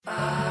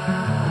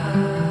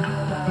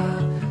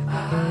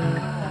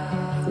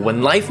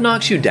When life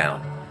knocks you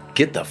down,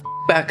 get the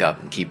back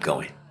up and keep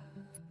going.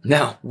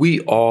 Now,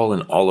 we all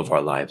in all of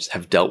our lives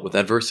have dealt with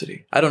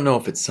adversity. I don't know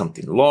if it's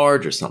something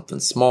large or something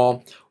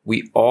small.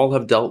 We all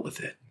have dealt with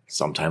it.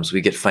 Sometimes we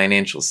get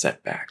financial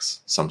setbacks.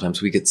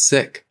 Sometimes we get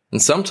sick.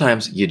 And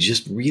sometimes you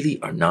just really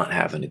are not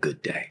having a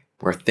good day,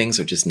 where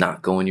things are just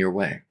not going your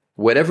way.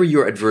 Whatever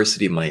your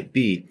adversity might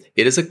be,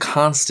 it is a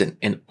constant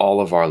in all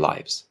of our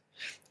lives.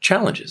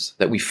 Challenges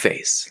that we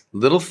face,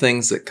 little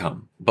things that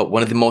come. But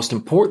one of the most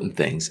important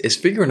things is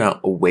figuring out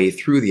a way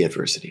through the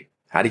adversity,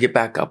 how to get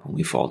back up when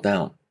we fall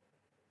down.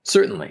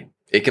 Certainly,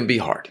 it can be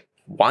hard.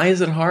 Why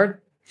is it hard?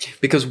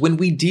 Because when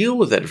we deal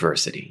with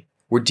adversity,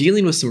 we're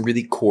dealing with some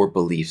really core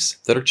beliefs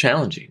that are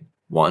challenging.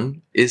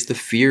 One is the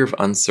fear of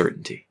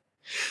uncertainty.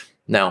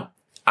 Now,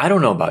 I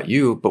don't know about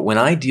you, but when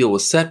I deal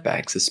with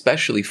setbacks,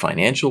 especially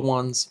financial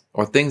ones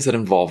or things that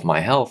involve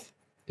my health,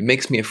 it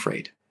makes me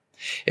afraid.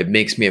 It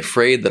makes me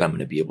afraid that I'm going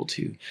to be able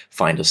to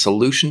find a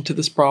solution to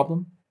this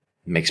problem.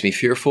 It makes me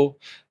fearful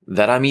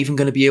that I'm even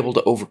going to be able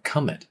to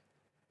overcome it.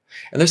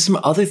 And there's some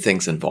other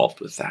things involved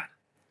with that.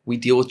 We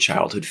deal with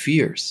childhood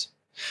fears.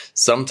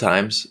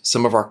 Sometimes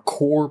some of our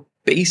core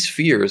base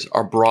fears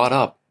are brought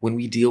up when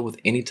we deal with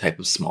any type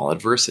of small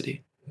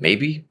adversity.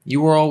 Maybe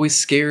you were always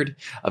scared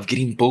of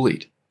getting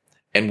bullied.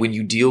 And when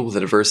you deal with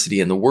adversity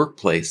in the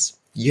workplace,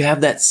 you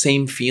have that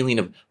same feeling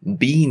of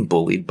being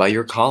bullied by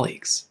your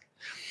colleagues.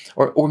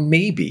 Or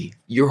maybe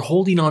you're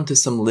holding on to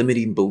some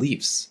limiting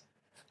beliefs,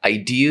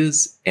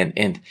 ideas,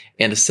 and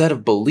a set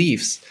of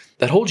beliefs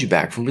that hold you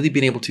back from really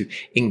being able to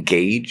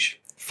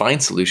engage,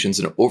 find solutions,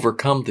 and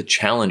overcome the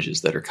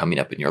challenges that are coming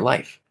up in your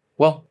life.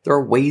 Well, there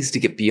are ways to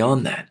get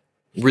beyond that.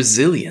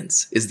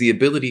 Resilience is the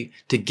ability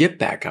to get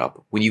back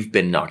up when you've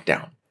been knocked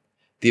down,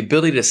 the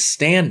ability to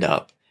stand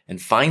up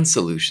and find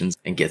solutions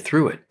and get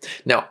through it.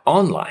 Now,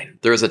 online,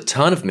 there is a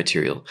ton of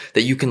material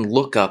that you can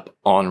look up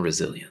on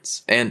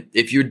resilience. And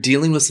if you're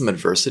dealing with some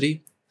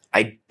adversity,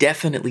 I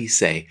definitely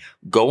say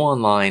go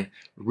online,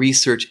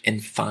 research,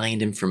 and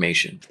find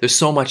information. There's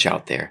so much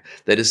out there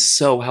that is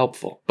so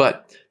helpful.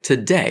 But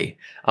today,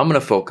 I'm going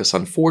to focus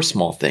on 4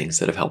 small things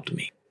that have helped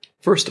me.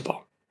 First of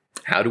all,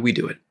 how do we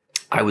do it?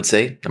 I would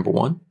say, number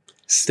 1,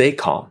 stay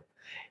calm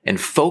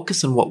and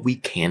focus on what we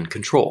can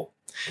control.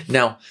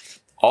 Now,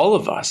 all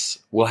of us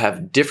will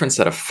have different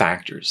set of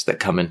factors that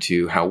come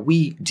into how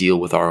we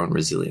deal with our own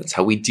resilience,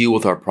 how we deal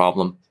with our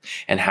problem,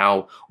 and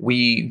how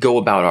we go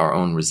about our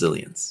own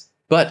resilience.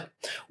 But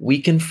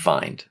we can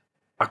find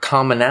a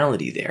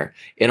commonality there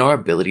in our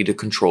ability to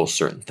control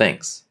certain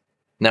things.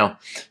 Now,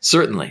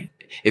 certainly,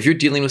 if you're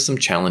dealing with some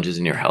challenges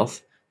in your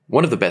health,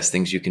 one of the best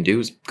things you can do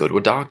is go to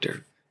a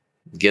doctor,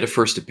 get a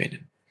first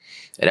opinion.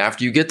 And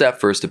after you get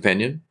that first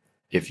opinion,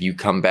 if you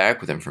come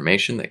back with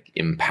information that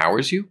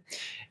empowers you,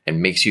 and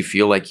makes you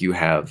feel like you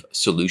have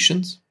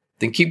solutions,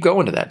 then keep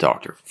going to that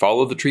doctor.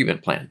 Follow the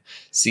treatment plan.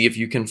 See if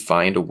you can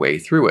find a way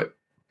through it.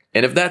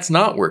 And if that's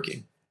not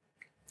working,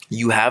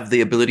 you have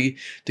the ability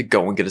to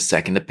go and get a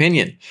second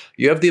opinion.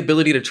 You have the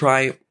ability to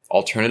try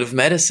alternative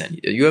medicine.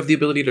 You have the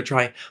ability to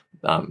try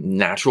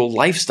natural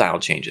lifestyle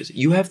changes.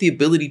 You have the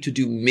ability to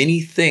do many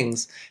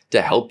things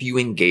to help you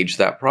engage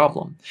that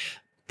problem.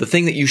 The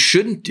thing that you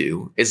shouldn't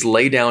do is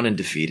lay down in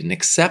defeat and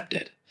accept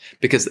it,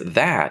 because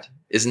that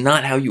is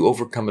not how you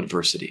overcome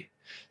adversity.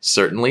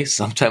 Certainly,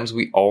 sometimes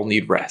we all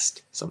need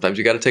rest. Sometimes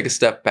you got to take a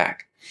step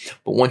back.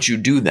 But once you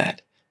do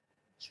that,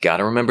 you got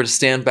to remember to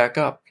stand back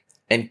up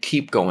and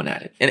keep going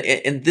at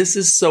it. And this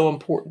is so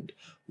important.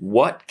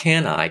 What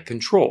can I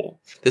control?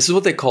 This is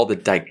what they call the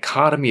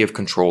dichotomy of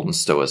control in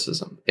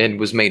Stoicism, and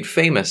was made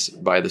famous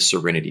by the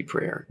Serenity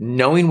Prayer.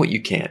 Knowing what you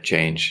can't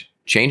change,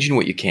 changing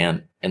what you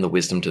can, and the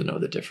wisdom to know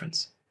the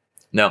difference.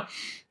 Now,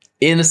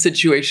 in a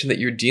situation that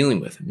you're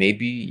dealing with,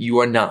 maybe you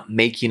are not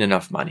making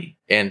enough money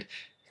and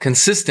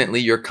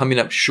consistently you're coming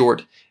up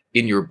short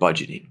in your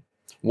budgeting.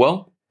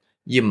 Well,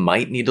 you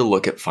might need to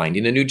look at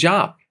finding a new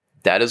job.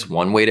 That is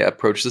one way to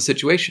approach the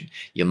situation.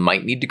 You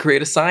might need to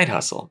create a side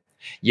hustle.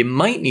 You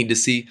might need to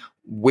see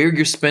where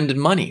you're spending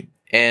money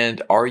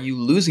and are you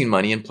losing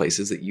money in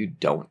places that you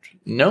don't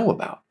know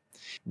about.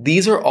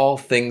 These are all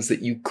things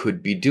that you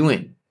could be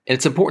doing. And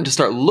it's important to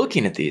start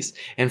looking at these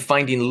and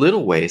finding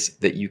little ways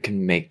that you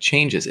can make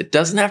changes. It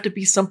doesn't have to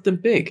be something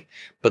big,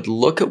 but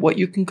look at what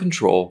you can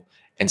control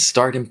and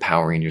start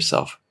empowering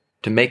yourself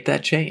to make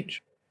that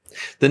change.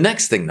 The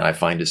next thing that I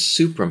find is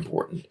super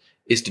important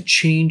is to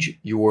change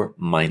your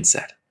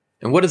mindset.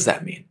 And what does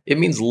that mean? It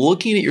means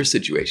looking at your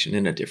situation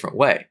in a different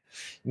way.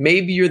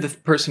 Maybe you're the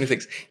person who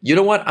thinks, you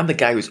know what? I'm the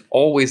guy who's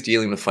always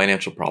dealing with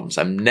financial problems.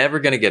 I'm never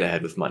going to get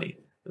ahead with money.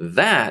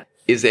 That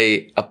is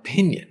an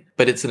opinion.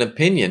 But it's an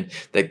opinion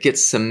that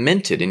gets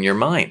cemented in your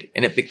mind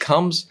and it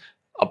becomes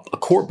a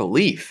core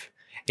belief.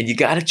 And you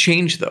got to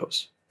change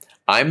those.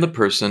 I'm the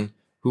person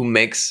who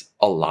makes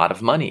a lot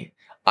of money.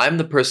 I'm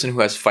the person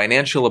who has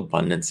financial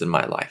abundance in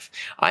my life.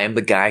 I am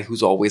the guy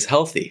who's always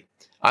healthy.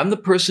 I'm the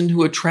person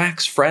who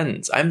attracts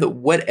friends. I'm the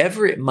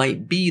whatever it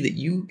might be that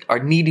you are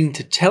needing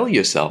to tell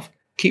yourself,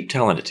 keep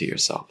telling it to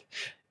yourself.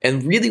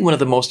 And really one of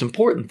the most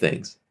important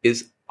things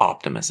is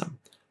optimism.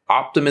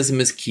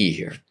 Optimism is key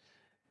here.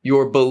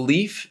 your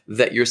belief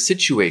that your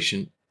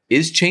situation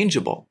is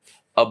changeable,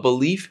 a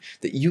belief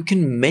that you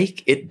can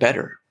make it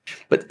better.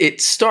 But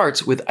it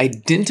starts with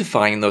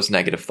identifying those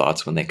negative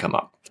thoughts when they come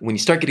up. When you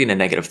start getting a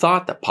negative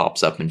thought that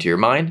pops up into your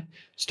mind,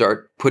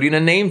 start putting a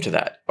name to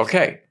that.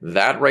 Okay,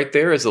 that right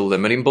there is a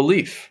limiting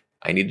belief.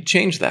 I need to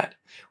change that.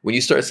 When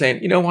you start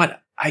saying, you know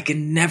what, I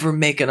can never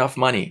make enough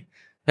money.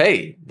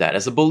 Hey, that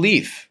is a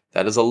belief.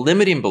 That is a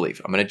limiting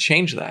belief. I'm going to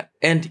change that.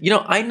 And,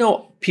 I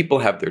know people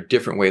have their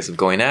different ways of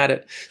going at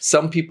it.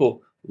 Some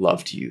people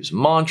love to use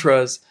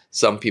mantras.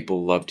 Some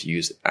people love to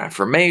use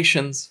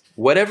affirmations.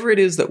 Whatever it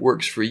is that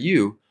works for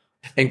you,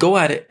 and go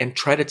at it and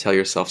try to tell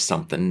yourself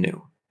something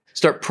new.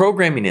 Start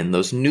programming in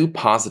those new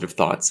positive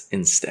thoughts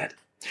instead.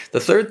 The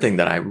third thing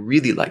that I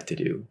really like to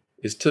do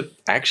is to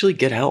actually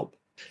get help.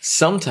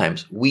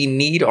 Sometimes we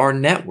need our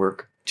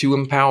network to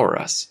empower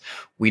us.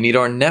 We need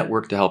our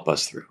network to help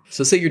us through.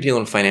 So say you're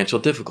dealing with financial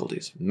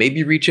difficulties.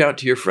 Maybe reach out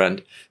to your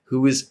friend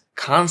who is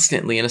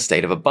constantly in a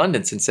state of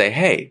abundance and say,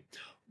 hey,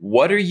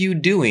 what are you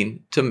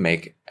doing to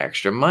make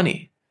extra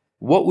money?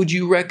 What would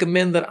you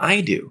recommend that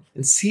I do?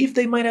 And see if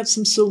they might have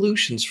some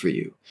solutions for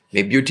you.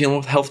 Maybe you're dealing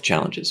with health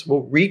challenges. Well,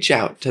 reach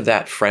out to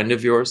that friend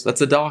of yours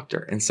that's a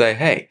doctor and say,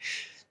 hey,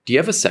 do you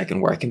have a second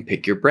where I can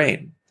pick your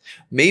brain?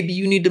 Maybe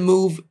you need to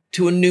move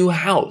to a new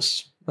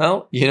house.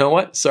 Well, you know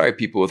what? Sorry,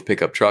 people with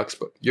pickup trucks,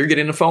 but you're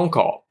getting a phone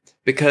call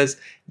because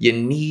you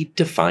need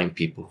to find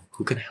people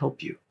who can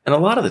help you. And a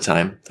lot of the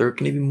time, they're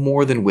going to be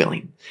more than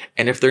willing.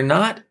 And if they're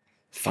not,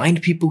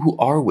 find people who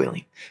are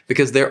willing,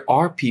 because there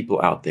are people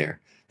out there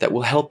that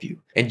will help you.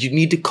 And you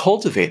need to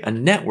cultivate a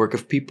network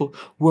of people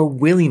who are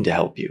willing to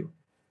help you.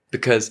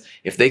 Because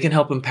if they can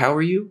help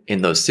empower you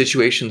in those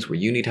situations where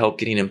you need help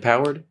getting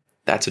empowered,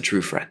 that's a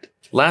true friend.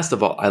 Last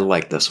of all, I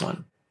like this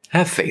one.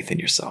 Have faith in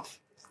yourself.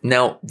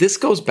 Now, this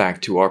goes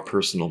back to our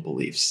personal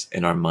beliefs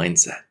and our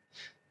mindset.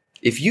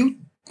 If you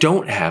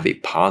don't have a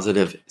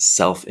positive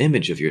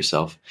self-image of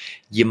yourself,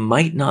 you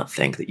might not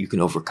think that you can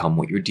overcome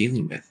what you're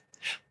dealing with.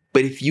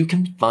 But if you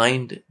can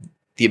find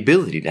the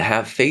ability to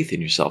have faith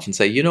in yourself and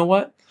say, you know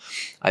what?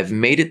 I've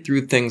made it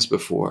through things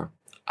before.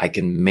 I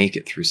can make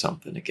it through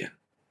something again.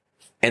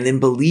 And then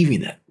believing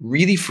that,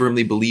 really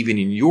firmly believing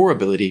in your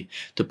ability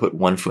to put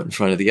one foot in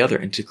front of the other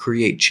and to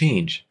create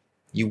change,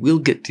 you will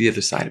get to the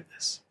other side of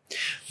this.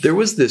 There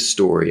was this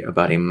story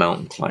about a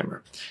mountain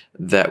climber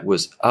that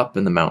was up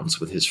in the mountains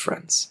with his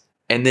friends.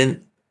 And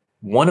then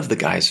one of the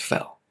guys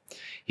fell.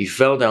 He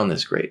fell down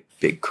this great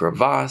big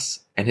crevasse,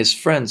 and his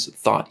friends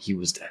thought he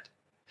was dead.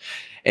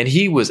 And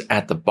he was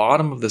at the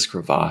bottom of this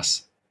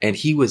crevasse, and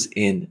he was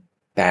in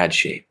bad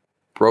shape.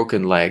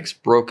 Broken legs,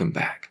 broken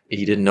back.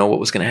 He didn't know what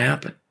was going to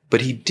happen.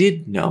 But he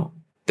did know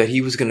that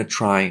he was going to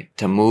try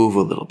to move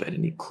a little bit.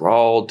 And he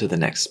crawled to the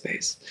next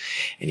space.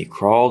 And he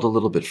crawled a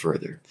little bit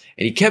further.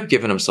 And he kept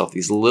giving himself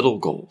these little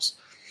goals.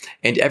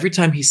 And every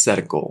time he set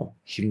a goal,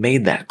 he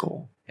made that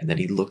goal. And then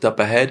he looked up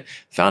ahead,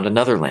 found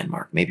another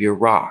landmark, maybe a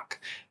rock,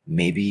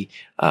 maybe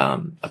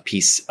a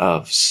piece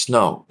of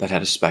snow that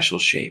had a special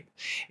shape.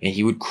 And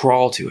he would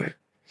crawl to it.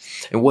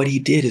 And what he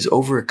did is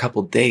over a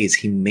couple days,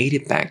 he made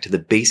it back to the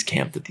base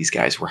camp that these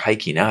guys were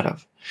hiking out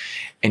of.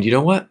 And you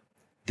know what?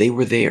 They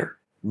were there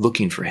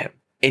looking for him.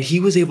 And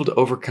he was able to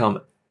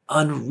overcome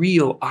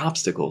unreal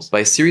obstacles by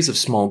a series of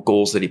small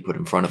goals that he put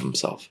in front of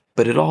himself.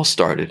 But it all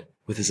started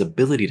with his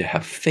ability to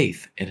have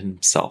faith in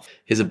himself,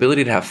 his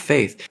ability to have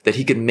faith that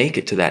he could make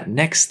it to that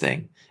next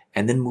thing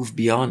and then move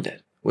beyond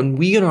it. When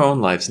we in our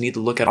own lives need to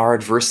look at our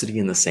adversity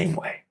in the same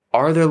way.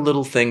 Are there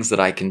little things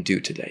that I can do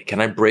today? Can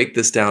I break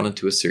this down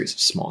into a series of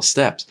small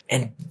steps?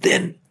 And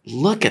then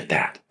look at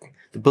that.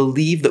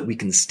 Believe that we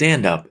can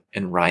stand up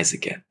and rise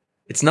again.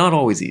 It's not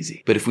always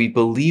easy, but if we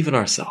believe in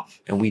ourselves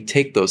and we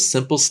take those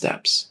simple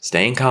steps,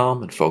 staying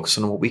calm and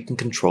focusing on what we can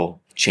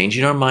control,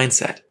 changing our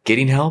mindset,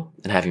 getting help,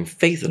 and having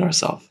faith in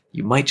ourselves,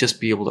 you might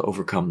just be able to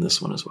overcome this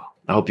one as well.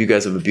 I hope you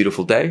guys have a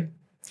beautiful day,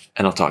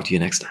 and I'll talk to you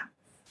next time.